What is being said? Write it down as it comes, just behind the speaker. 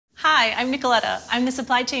Hi, I'm Nicoletta. I'm the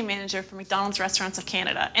supply chain manager for McDonald's Restaurants of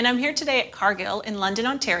Canada, and I'm here today at Cargill in London,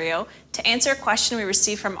 Ontario, to answer a question we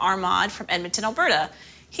received from Armand from Edmonton, Alberta.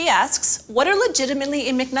 He asks, what are legitimately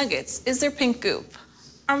in McNuggets? Is there pink goop?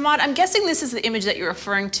 Armand, I'm guessing this is the image that you're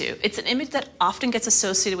referring to. It's an image that often gets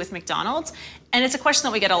associated with McDonald's, and it's a question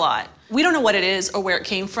that we get a lot. We don't know what it is or where it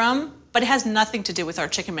came from, but it has nothing to do with our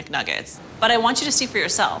Chicken McNuggets. But I want you to see for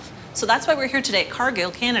yourself. So that's why we're here today at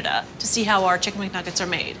Cargill, Canada, to see how our Chicken McNuggets are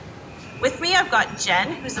made. With me, I've got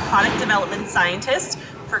Jen, who's a product development scientist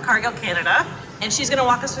for Cargill, Canada, and she's gonna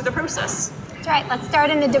walk us through the process. That's right, let's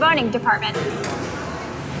start in the deboning department.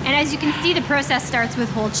 And as you can see, the process starts with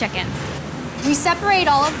whole chickens. We separate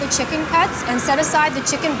all of the chicken cuts and set aside the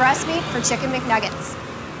chicken breast meat for Chicken McNuggets.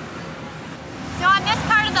 So on this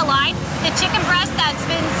part of the line, the chicken breast that's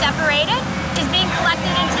been separated is being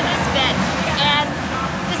collected into this bin. And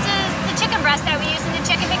this is the chicken breast that we use in the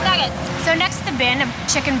Chicken McNuggets. So next, the bin of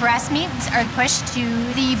chicken breast meats are pushed to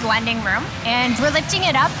the blending room, and we're lifting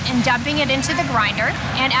it up and dumping it into the grinder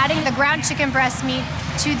and adding the ground chicken breast meat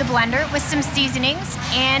to the blender with some seasonings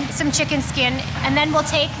and some chicken skin, and then we'll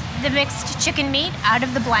take the mixed chicken meat out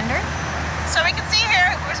of the blender. So we can see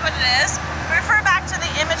here, here's what it is. We refer back to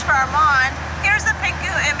the image for Armand. Here's the pink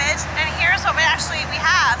goo image, and here's what we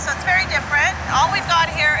have. So it's very different. All we've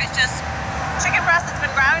got here is just chicken breast that's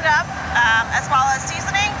been ground up, as well as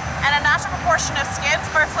seasoning, and a natural proportion of skin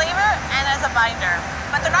for flavor and as a binder.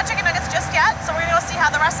 But they're not chicken nuggets just yet, so we're gonna go see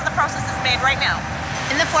how the rest of the process is made right now.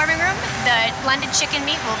 In the forming room, the blended chicken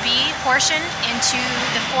meat will be portioned into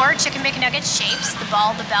the 4 Chicken McNugget shapes: the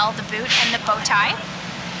ball, the bell, the boot, and the bow tie.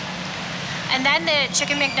 And then the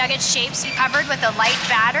Chicken McNugget shapes are covered with a light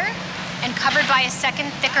batter and covered by a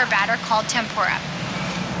second thicker batter called tempura.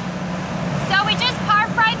 So we just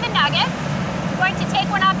par-fried the nuggets. I'm going to take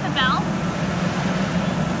one off the bell.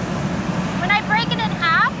 When I break it in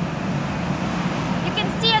half, you can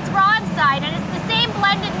see it's raw inside, and it's the same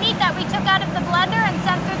blended meat that we took out of the blender and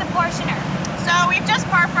sent through the portioner. So we've just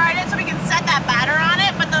par-fried it so we can set that batter on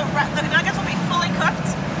it, but the nuggets will be fully cooked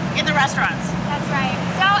in the restaurants.